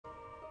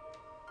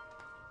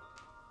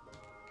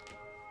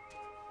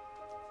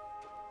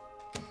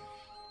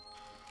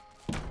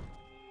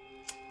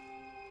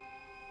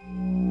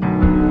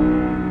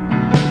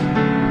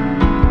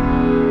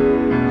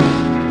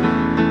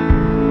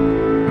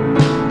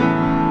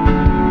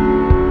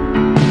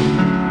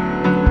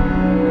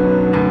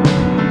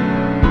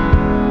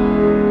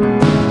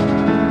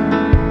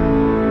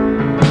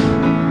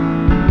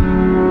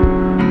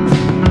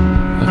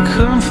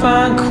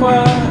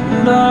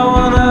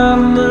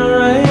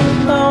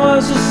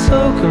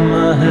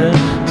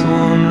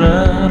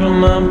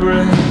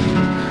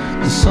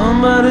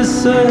Somebody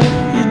said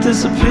you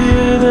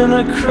disappeared in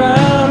a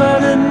crowd. I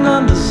didn't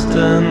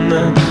understand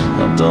then,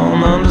 I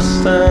don't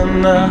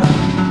understand now.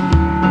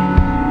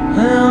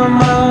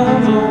 Am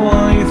I the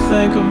one you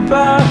think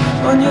about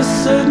when you're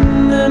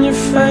sitting in your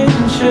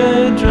fainting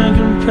chair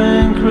drinking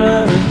pink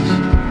rabbits?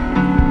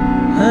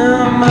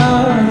 Am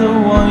I the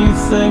one you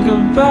think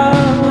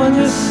about when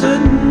you're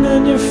sitting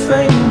in your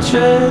fainting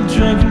chair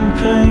drinking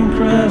pink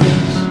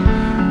rabbits?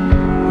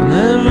 When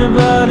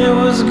everybody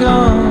was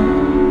gone,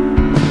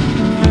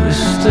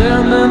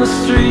 staring down the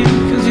street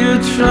cause you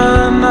were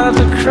trying not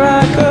to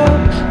crack up.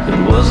 It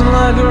wasn't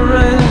like a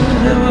rain,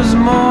 it was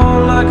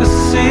more like a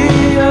sea.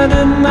 I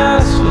didn't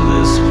ask for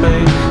this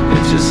pain,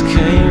 it just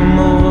came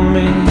over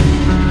me.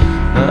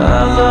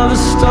 I love a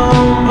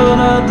storm, but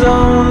I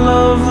don't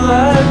love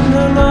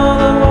lightning. All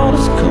that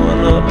water's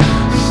coming up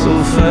so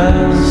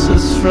fast,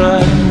 it's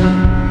frightening.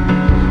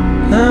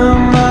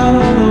 Am I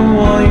the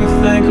one you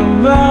think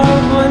about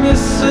when you're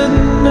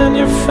sitting in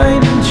your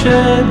fainting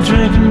chair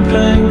drinking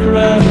pink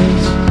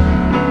rabbits?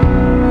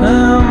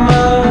 Am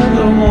I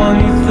the one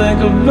you think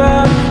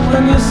about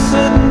when you're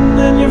sitting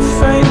in your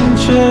fainting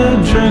chair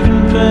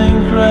drinking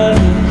pink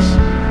rabbits?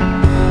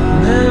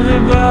 And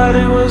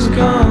everybody was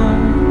gone.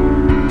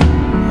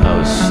 I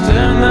was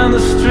staring down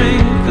the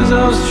street cause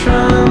I was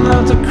trying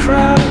not to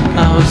cry.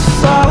 I was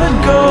solid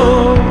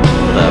gold,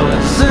 I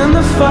was in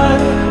the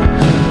fight.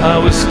 I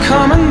was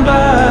coming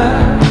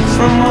back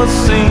from what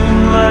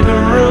seemed like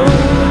a room.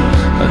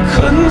 I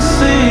couldn't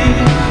see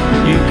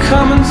you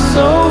coming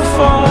so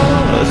far.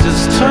 I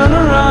just turned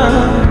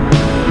around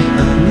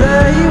and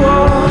there you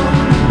are.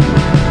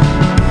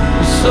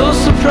 I'm so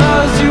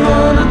surprised you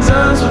wanna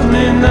dance with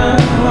me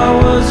now. I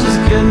was just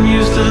getting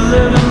used to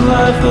living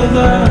life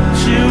without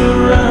you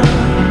around.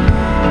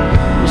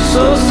 I'm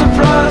so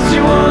surprised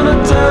you wanna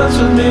dance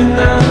with me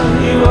now.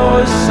 You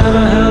always said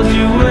I held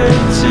you way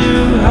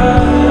too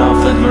high off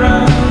the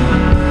ground.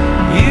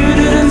 You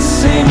didn't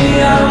see me,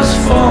 I was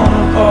falling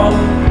apart.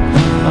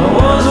 I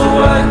was a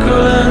white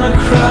girl in a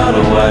crowd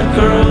of white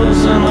girls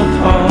in a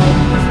park.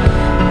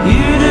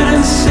 You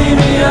didn't see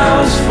me, I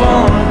was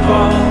falling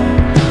apart.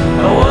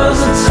 I was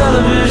a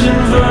television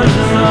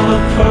version of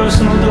a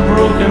person with a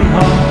broken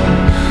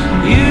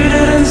heart. You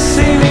didn't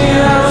see me,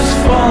 I was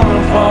falling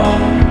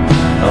apart.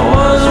 I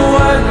was a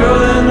white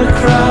girl in a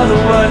crowd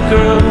of white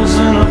girls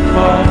in a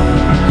park.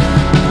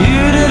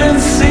 You didn't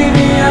see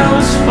me, I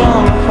was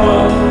falling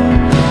apart.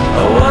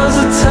 I was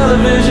a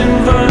television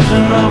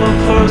version of a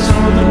person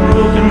with a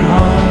broken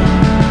heart.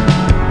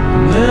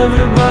 And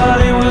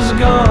everybody was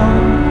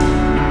gone.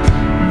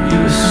 You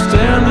were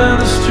staring down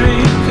the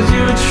street cause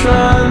you were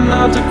trying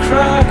not to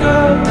crack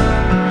up.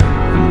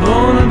 And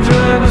Bone and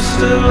Drag was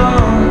still